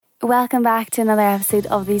Welcome back to another episode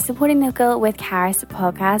of the Supporting Local with Caris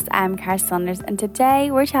podcast. I'm Caris Saunders, and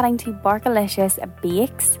today we're chatting to Barkalicious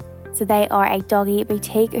Bakes. So they are a doggy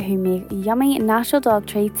boutique who make yummy natural dog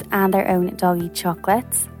treats and their own doggy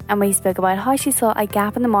chocolates. And we spoke about how she saw a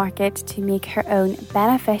gap in the market to make her own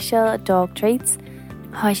beneficial dog treats,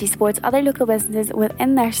 how she supports other local businesses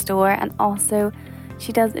within their store, and also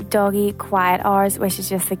she does doggy quiet hours, which is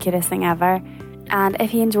just the cutest thing ever. And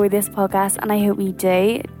if you enjoyed this podcast, and I hope you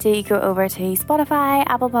do go over to Spotify,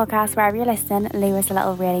 Apple Podcasts, wherever you're listening, leave us a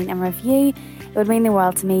little rating and review. It would mean the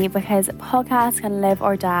world to me because podcasts can live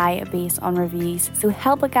or die based on reviews. So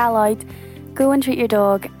help a gal out, go and treat your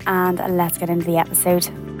dog, and let's get into the episode.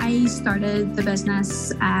 I started the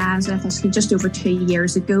business officially just over 2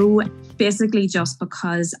 years ago, basically just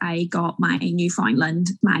because I got my Newfoundland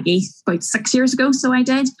Maggie about 6 years ago. So I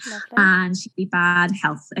did. Lovely. And she had bad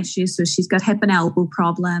health issues. So she's got hip and elbow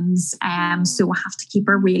problems. So I have to keep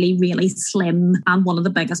her really, really slim. And one of the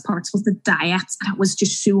biggest parts was the diet. And it was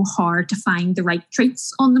just so hard to find the right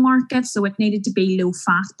treats on the market. So it needed to be low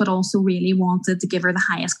fat, but also really wanted to give her the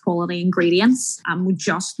highest quality ingredients. And we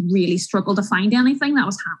just really struggled to find anything that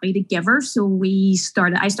was happy to give her. So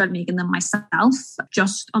I started making them myself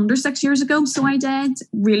just under 6 years ago. So I did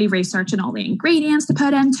really researching all the ingredients to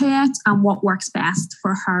put into it and what works best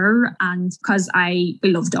for her. And because I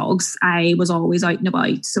love dogs, I was always out and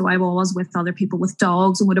about. So I was with other people with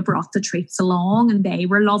dogs and would have brought the treats along, and they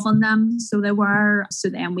were loving them. So they were. So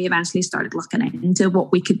then we eventually started looking into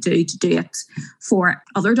what we could do to do it for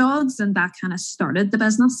other dogs. And that kind of started the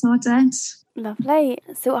business. So it did. Lovely.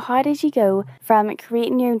 So how did you go from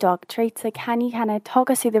creating your own dog treats? Like, can you kind of talk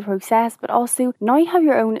us through the process, but also now you have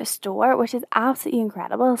your own store, which is absolutely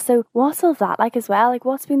incredible. So what's all of that like as well? Like,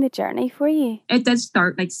 what's been the journey for you? It did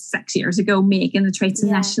start like 6 years ago making the treats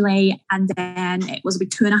initially. And then it was about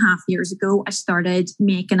 2.5 years ago, I started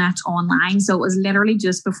making it online. So it was literally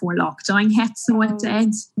just before lockdown hit. So it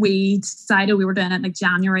did. We decided we were doing it like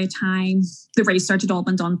January time. The research had all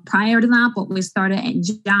been done prior to that, but we started in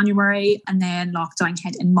January, and then lockdown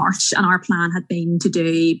hit in March. And our plan had been to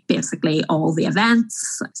do basically all the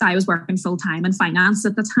events. So I was working full time in finance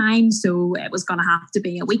at the time. So it was going to have to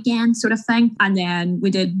be a weekend sort of thing. And then we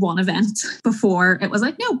did one event before it was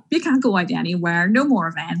like, no, you can't go out anywhere. No more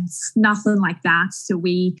events, nothing like that. So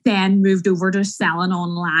we then moved over to selling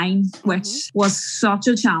online, which was such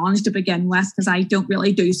a challenge to begin with because I don't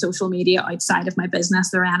really do social media outside of my business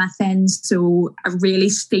or anything. So a really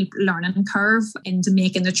steep learning curve into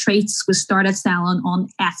making the treats. We started selling on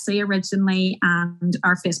Etsy originally and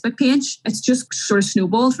our Facebook page. It's just sort of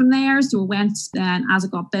snowballed from there. So we went, and as it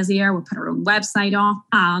got busier, we put our own website up,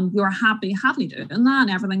 and we were happily doing that, and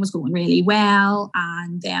everything was going really well.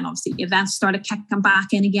 And then obviously events started kicking back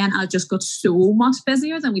in again, and it just got so much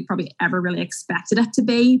busier than we probably ever really expected it to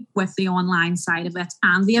be with the online side of it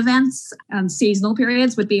and the events. And seasonal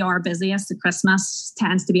periods would be our busiest. The Christmas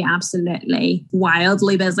tends to be absolutely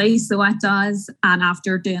wildly busy, so it does. And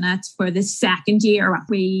after doing it for the second year,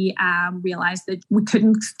 we realised that we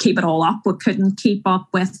couldn't keep it all up. We couldn't keep up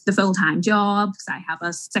with the full-time job because I have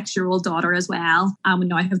a 6-year-old daughter as well, and we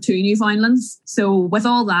now have 2 Newfoundlands. So with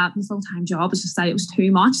all that, the full-time job was just that it was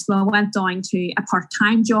too much. So I went down to a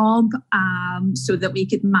part-time job so that we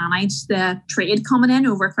could manage the trade coming in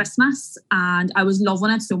over Christmas. And I was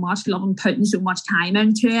loving it so much, loving putting so much time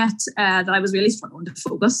into it that I was really struggling to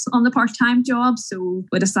focus on the part-time job. So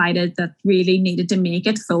we decided that really needed to make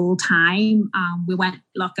it full-time. We went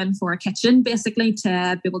looking for a kitchen basically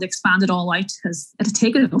to be able to expand it all out because it had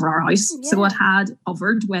taken over our house. Yeah. So it had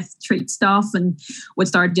covered with treat stuff, and we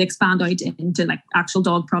started to expand out into like actual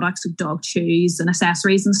dog products, so dog chews and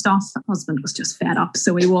accessories and stuff. My husband was just fed up.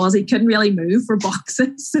 So he couldn't really move for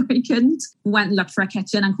boxes. So he couldn't. Went and looked for a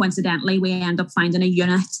kitchen, and coincidentally we ended up finding a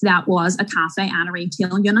unit that was a cafe and a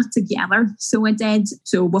retail unit together. So it did.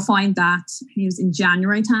 So we found that it was in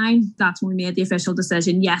January time. That's when we made the official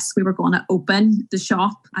decision. Yes, we were going to open the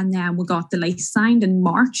shop, and then we got the lease signed in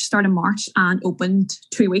March, start of March, and opened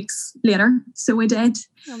 2 weeks later. So we did.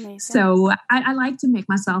 Amazing. So I like to make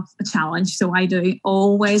myself a challenge. So I do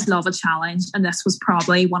always love a challenge. And this was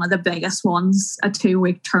probably one of the biggest ones, a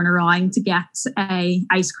 2-week turnaround to get a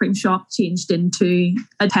ice cream shop changed into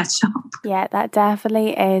a pet shop. Yeah, that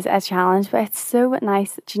definitely is a challenge, but it's so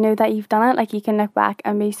nice to know that you've done it. Like you can look back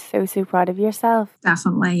and be so proud of yourself.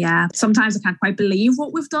 Definitely, yeah. Sometimes I can't quite believe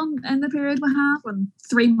what we've done in the period we have. And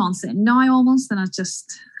 3 months in now almost, and it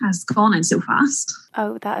just has gone in so fast.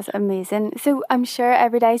 Oh, that is amazing. So I'm sure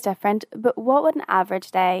every day is different, but what would an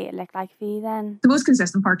average day look like for you then? The most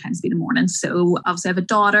consistent part tends to be the morning. So obviously I have a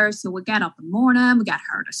daughter, so we get up in the morning, we get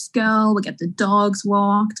her to school, we get the dogs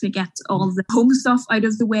walked, we get all the home stuff out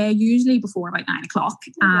of the way, usually before about 9 o'clock.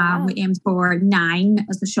 Wow. We aim for 9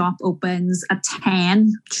 as the shop opens at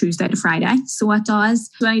 10, Tuesday to Friday. So it does.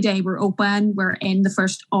 So any day we're open, we're in the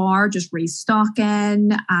first hour, just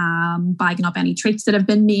restocking, bagging up any treats that have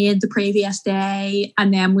been made the previous day.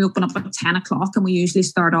 And then we open up at 10 o'clock and we usually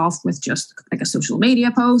start off with just like a social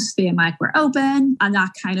media post being like, we're open. And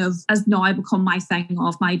that kind of has now become my thing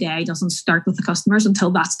of my day doesn't start with the customers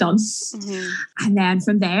until that's done. And then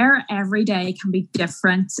from there, every day can be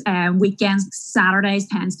different. Weekends, Saturdays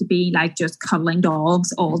tends to be like just cuddling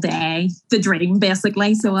dogs all day. The dream,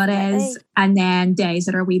 basically. So it is. And then days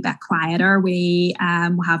that are a wee bit quieter, we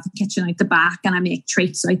have the kitchen out the back and I make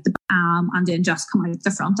treats out the back and then just come out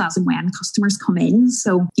the front as and when customers come in.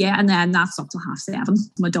 So yeah, and then that's up till 7:30.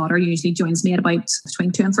 My daughter usually joins me at about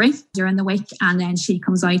between 2 and 3 during the week. And then she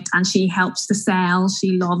comes out and she helps to sell.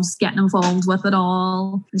 She loves getting involved with it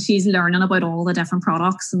all. And she's learning about all the different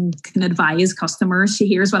products and can advise customers. She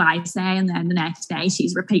hears what I say and then the next day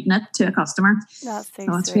she's repeating it to a customer. That's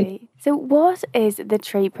so sweet. So what is the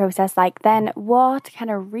treat process like then? What kind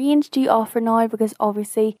of range do you offer now? Because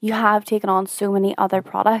obviously you have taken on so many other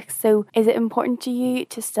products. So is it important to you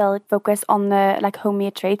to still focus on the like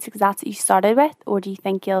homemade treats because that's what you started with? Or do you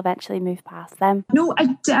think you'll eventually move past them? No,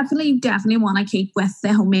 I definitely want to keep with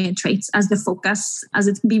the homemade treats as the focus, as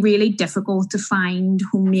it can be really difficult to find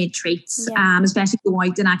homemade treats, especially go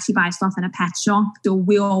out and actually buy stuff in a pet shop. So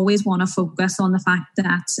we always want to focus on the fact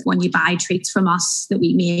that when you buy treats from us that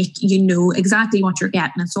we make, you know exactly what you're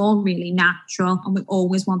getting. It's all really natural. And we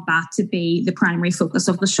always want that to be the primary focus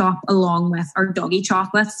of the shop, along with our doggy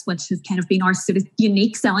chocolates, which has kind of been our sort of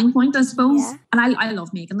unique selling point, I suppose. Yeah. And I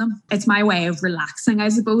love making them. It's my way of relaxing, I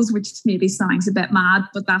suppose, which maybe sounds a bit mad,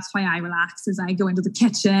 but that's why I relax is I go into the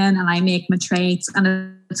kitchen and I make my treats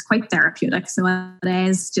and it's quite therapeutic. So it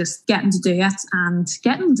is just getting to do it and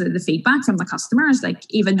getting the feedback from the customers. Like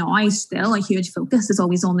even now, still a huge focus is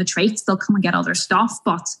always on the treats. They'll come and get other stuff,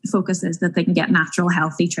 but the focus is that they can get natural,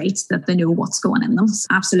 healthy treats, that they know what's going in them. So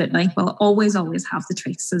absolutely. We'll always have the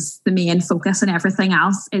treats as the main focus and everything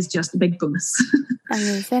else is just a big bonus.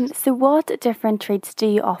 Amazing. So what different treats do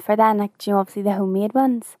you offer then? Like, do you obviously the homemade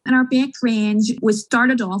ones? In our baked range, we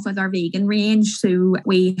started off with our vegan range. So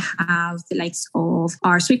we have the likes of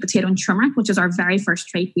our sweet potato and turmeric, which is our very first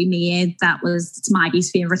treat we made. It's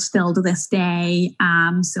Maggie's favourite still to this day.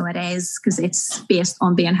 So it is because it's based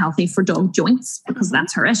on being healthy for dog joints because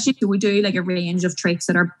that's her issue. So we do like a range of treats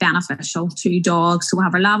that are beneficial to dogs. So we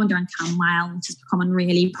have our lavender and chamomile, which is becoming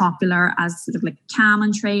really popular as sort of like a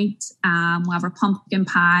calming treat. We have our pumpkin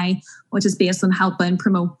pie, which is based on helping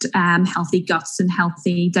promote healthy guts and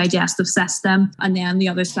healthy digestive system. And then the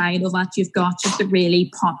other side of it, you've got just the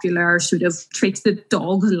really popular sort of treats that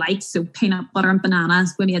dogs like. So peanut butter and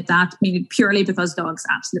bananas, we made that purely because dogs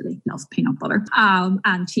absolutely love peanut butter.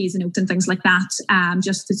 And cheese and oats and things like that,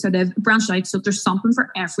 just to sort of branch out. So there's something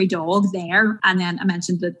for every dog there. And then I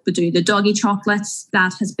mentioned that we do the doggy chocolates.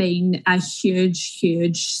 That has been a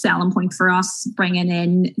huge selling point for us, bringing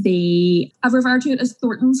in I've referred to it as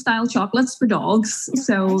Thornton style chocolates for dogs. Okay.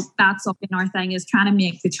 So that's up in our thing is trying to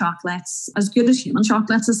make the chocolates as good as human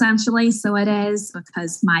chocolates essentially. So it is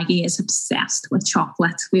because Maggie is obsessed with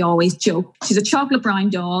chocolate. We always joke she's a chocolate brown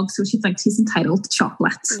dog, so she thinks she's entitled to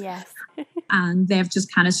chocolate. Yes. And they've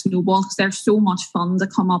just kind of snowballed because they're so much fun to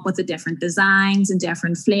come up with the different designs and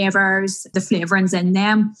different flavours. The flavourings in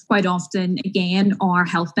them quite often, again, are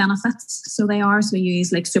health benefits. So they are. So we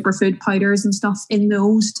use like superfood powders and stuff in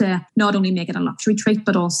those to not only make it a luxury treat,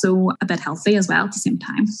 but also a bit healthy as well at the same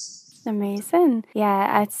time. Amazing.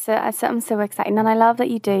 Yeah, it's something so exciting. And I love that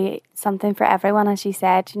you do something for everyone, as you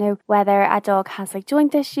said, whether a dog has like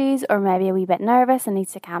joint issues or maybe a wee bit nervous and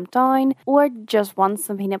needs to calm down or just wants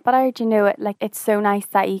some peanut butter. It's so nice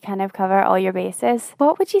that you kind of cover all your bases.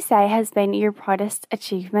 What would you say has been your proudest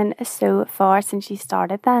achievement so far since you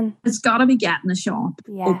started then? It's got to be getting the shop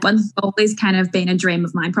open. Always kind of been a dream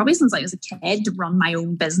of mine, probably since I was a kid, to run my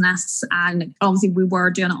own business. And obviously we were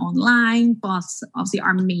doing it online, but obviously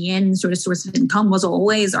our main sort of source of income was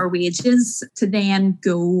always our wages. To then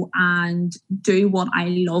go and do what I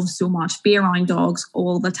love so much, be around dogs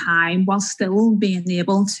all the time while still being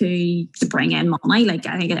able to bring in money. Like,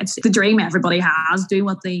 I think it's the dream everybody has, do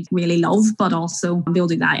what they really love, but also be able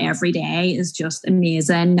to do that every day is just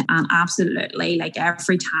amazing. And absolutely, like,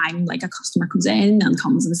 every time like a customer comes in and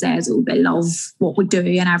comes and says, oh, they love what we do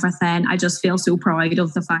and everything, I just feel so proud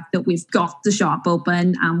of the fact that we've got the shop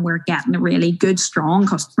open and we're getting a really good, strong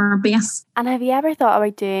customer base. And have you ever thought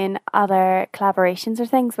about doing other collaborations or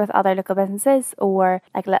things with other local businesses, or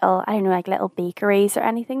like little, I don't know, like little bakeries or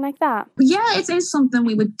anything like that? Yeah, it is something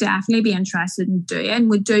we would definitely be interested in doing.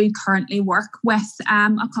 We do currently work with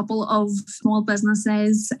a couple of small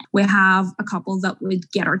businesses. We have a couple that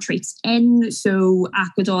would get our treats in. So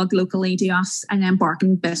Aquadog locally to us, and then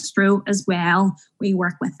Barking Bistro as well. We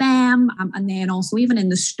work with them. And then also even in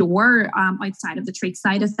the store, outside of the treat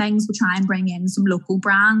side of things, we try and bring in some local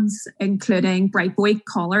brands, including Bright Boy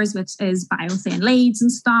Collars, which is biothin leads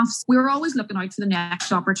and stuff. We're always looking out for the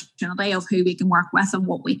next opportunity of who we can work with and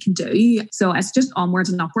what we can do. So it's just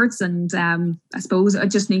onwards and upwards. And I suppose I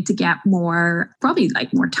just need to get more, probably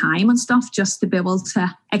like more time and stuff, just to be able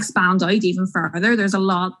to expand out even further. There's a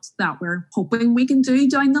lot that we're hoping we can do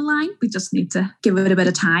down the line. We just need to give it a bit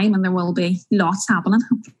of time, and there will be lots happening.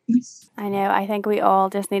 I know. I think we all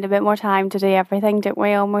just need a bit more time to do everything, don't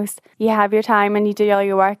we? Almost, you have your time and you do all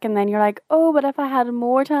your work, and then you're like, oh, but if I had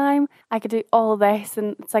more time, I could do all this.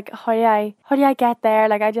 And it's like, how do I get there?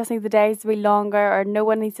 Like, I just need the days to be longer, or no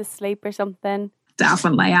one needs to sleep or something.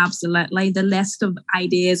 Definitely, absolutely. The list of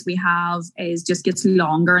ideas we have just gets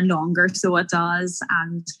longer and longer, so it does.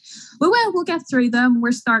 And we'll get through them.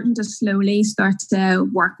 We're starting to slowly start to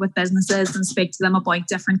work with businesses and speak to them about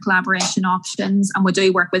different collaboration options. And we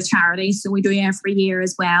do work with charities, so we do every year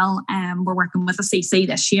as well. We're working with a CC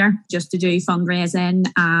this year just to do fundraising.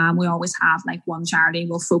 We always have like one charity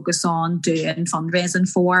we'll focus on doing fundraising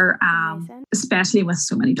for, especially with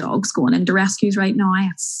so many dogs going into rescues right now.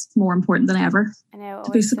 It's more important than ever. I know,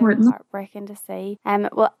 to be supporting so heartbreaking to see.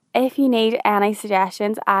 Well, if you need any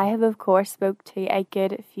suggestions, I have of course spoke to a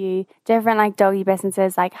good few different like doggy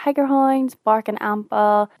businesses like Hiker Hounds, Bark and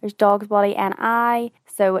Ample, there's Dogs Body NI.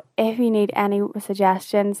 So if you need any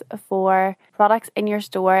suggestions for products in your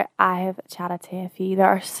store, I have chatted to a few. There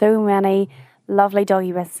are so many lovely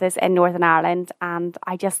doggy businesses in Northern Ireland, and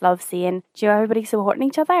I just love seeing, everybody supporting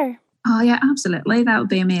each other. Oh yeah, absolutely. That would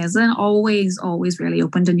be amazing. Always really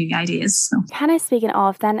open to new ideas. So. Kind of speaking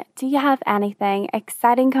of then, do you have anything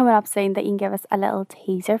exciting coming up soon that you can give us a little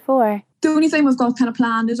teaser for? The only thing we've got kind of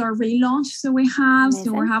planned is our relaunch. So we have, amazing.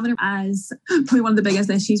 So we're having, as probably one of the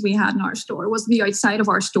biggest issues we had in our store was the outside of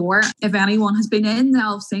our store. If anyone has been in,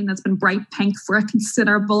 they'll have seen that's been bright pink for a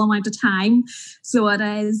considerable amount of time. So it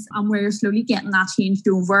is, and we're slowly getting that changed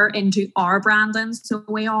over into our branding. So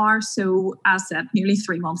we are, so as I said, nearly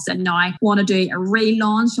 3 months in now, I want to do a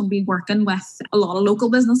relaunch and be working with a lot of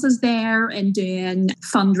local businesses there and doing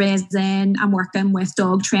fundraising. I'm working with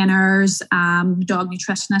dog trainers, dog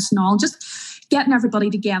nutritionists and all, just getting everybody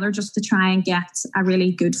together just to try and get a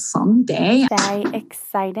really good fun day. Very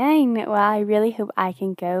exciting. Well, I really hope I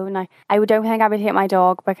can go. Now, I don't think I would take my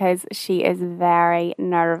dog because she is very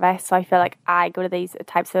nervous. So I feel like I go to these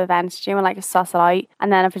types of events, and like to suss it out.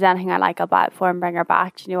 And then if there's anything I like, I'll buy it for and bring her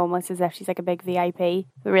back, almost as if she's like a big VIP.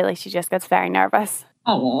 But really, she just gets very nervous.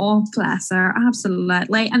 Oh, bless her.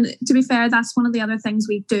 Absolutely. And to be fair, that's one of the other things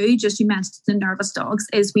we do. Just you mentioned the nervous dogs,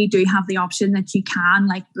 is we do have the option that you can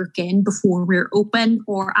like book in before we're open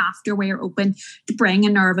or after we're open to bring a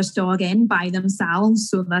nervous dog in by themselves,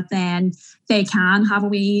 so that then they can have a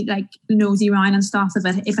wee like nosy around and stuff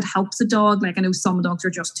if it helps the dog. Like, I know some dogs are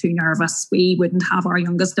just too nervous. We wouldn't have our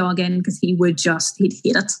youngest dog in because he'd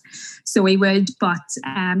hate it. So we would, but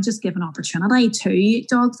just give an opportunity to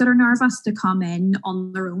dogs that are nervous to come in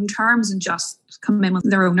on their own terms and just come in with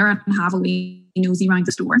their owner and have a wee nosy around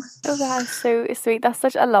the store. Oh, that's so sweet. That's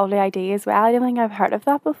such a lovely idea as well. I don't think I've heard of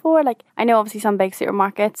that before. Like, I know obviously some big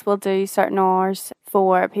supermarkets will do certain hours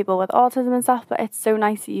for people with autism and stuff, but it's so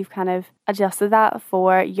nice that you've kind of adjusted that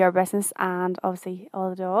for your business and obviously all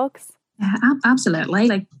the dogs. Yeah, absolutely.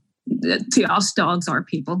 Like, to us, dogs are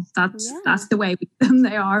people. That's the way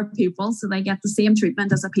they are people. So they get the same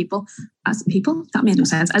treatment as people. That made no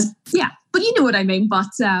sense. But you know what I mean. But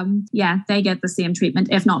they get the same treatment,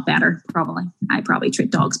 if not better. Probably, I probably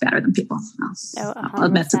treat dogs better than people. I'll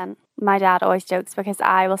admit it. My dad always jokes because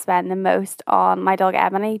I will spend the most on my dog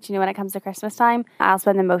Ebony. Do you know, when it comes to Christmas time, I'll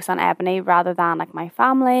spend the most on Ebony rather than like my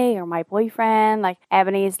family or my boyfriend. Like,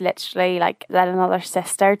 Ebony is literally like another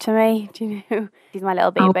sister to me. Do you know? She's my little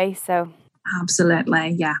baby, so.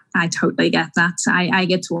 Absolutely. Yeah, I totally get that. I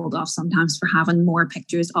get told off sometimes for having more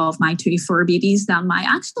pictures of my 2 fur babies than my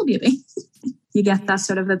actual baby. You get that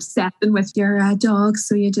sort of obsession with your dogs.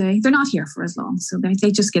 So you do. They're not here for as long. So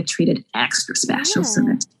they just get treated extra special.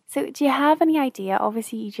 Yeah. So do you have any idea?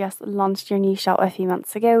 Obviously, you just launched your new shop a few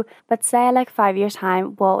months ago. But say like 5 years'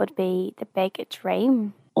 time, what would be the big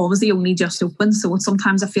dream? Obviously only just open, so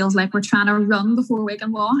sometimes it feels like we're trying to run before we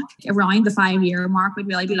can walk. Around the 5-year mark, we'd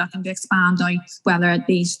really be looking to expand out, whether it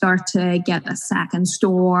be start to get a second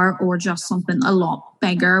store or just something a lot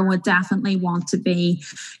bigger. Would definitely want to be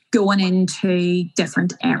going into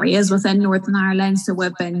different areas within Northern Ireland. So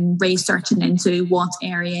we've been researching into what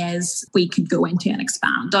areas we could go into and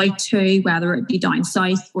expand out to, whether it be down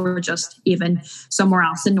south or just even somewhere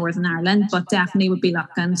else in Northern Ireland. But definitely would be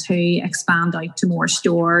looking to expand out to more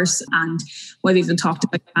stores. And we've even talked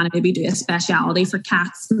about trying to maybe do a speciality for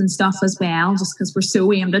cats and stuff as well, just because we're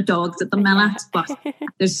so aimed at dogs at the minute. But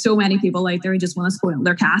there's so many people out there who just want to spoil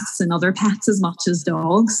their cats and other pets as much as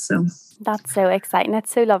dogs. So that's so exciting.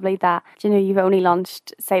 It's so lovely that, you know, you've only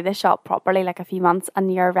launched, say, the shop properly like a few months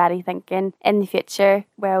and you're already thinking in the future,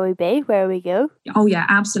 where will we be, where will we go? Oh yeah,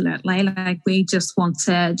 absolutely. Like we just want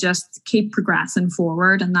to just keep progressing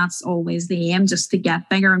forward, and that's always the aim, just to get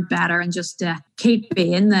bigger and better and just to keep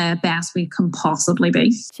being the best we can possibly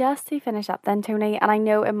be. Just to finish up then, Tony, and I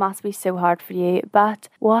know it must be so hard for you, but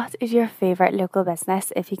what is your favourite local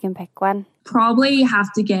business, if you can pick one? Probably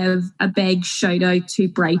have to give a big shout out to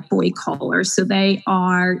Bright Boy Collars. So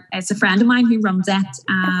it's a friend of mine who runs it,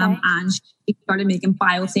 and she started making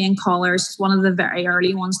biothane collars. She's one of the very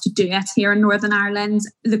early ones to do it here in Northern Ireland.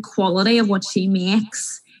 The quality of what she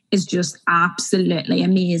makes is just absolutely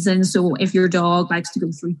amazing. So if your dog likes to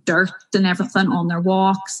go through dirt and everything on their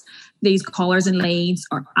walks, these collars and leads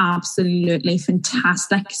are absolutely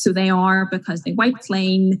fantastic. So they are, because they wipe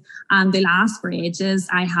clean and they last for ages.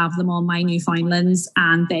 I have them on my Newfoundlands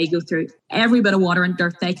and they go through every bit of water and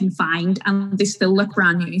dirt they can find and they still look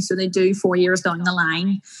brand new. So they do 4 years down the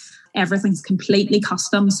line. Everything's completely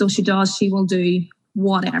custom. So she will do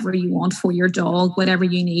whatever you want for your dog, whatever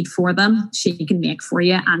you need for them, she can make for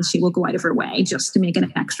you, and she will go out of her way just to make it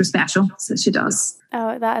extra special. So she does.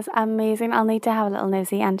 Oh, that is amazing. I'll need to have a little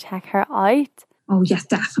nosy and check her out. Oh, yes,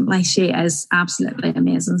 definitely. She is absolutely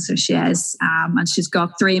amazing. So she is. And she's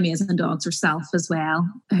got 3 amazing dogs herself as well,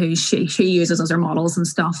 who she uses as her models and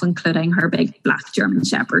stuff, including her big black German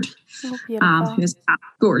Shepherd, who's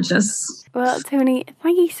gorgeous. Well, Tony,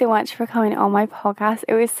 thank you so much for coming on my podcast.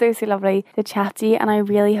 It was so lovely to chat to you, and I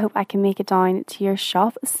really hope I can make it down to your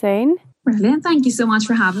shop soon. Brilliant. Thank you so much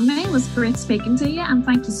for having me. It was great speaking to you, and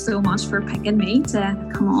thank you so much for picking me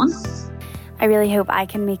to come on. I really hope I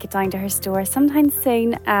can make it down to her store sometime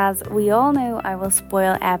soon. As we all know, I will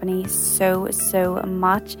spoil Ebony so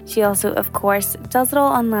much. She also, of course, does it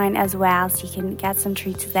all online as well, so you can get some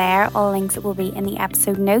treats there. All links will be in the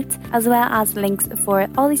episode notes, as well as links for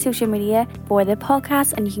all the social media for the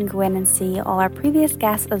podcast, and you can go in and see all our previous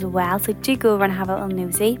guests as well. So do go over and have a little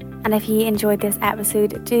nosy. And if you enjoyed this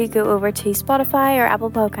episode, do go over to Spotify or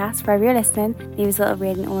Apple Podcasts, wherever you're listening. Leave us a little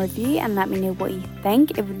rating or review and let me know what you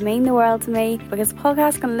think. It would mean the world to me, because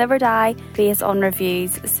podcasts can live or die based on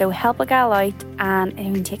reviews. So help a gal out, and it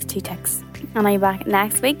only takes 2 ticks. And I'll be back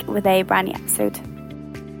next week with a brand new episode.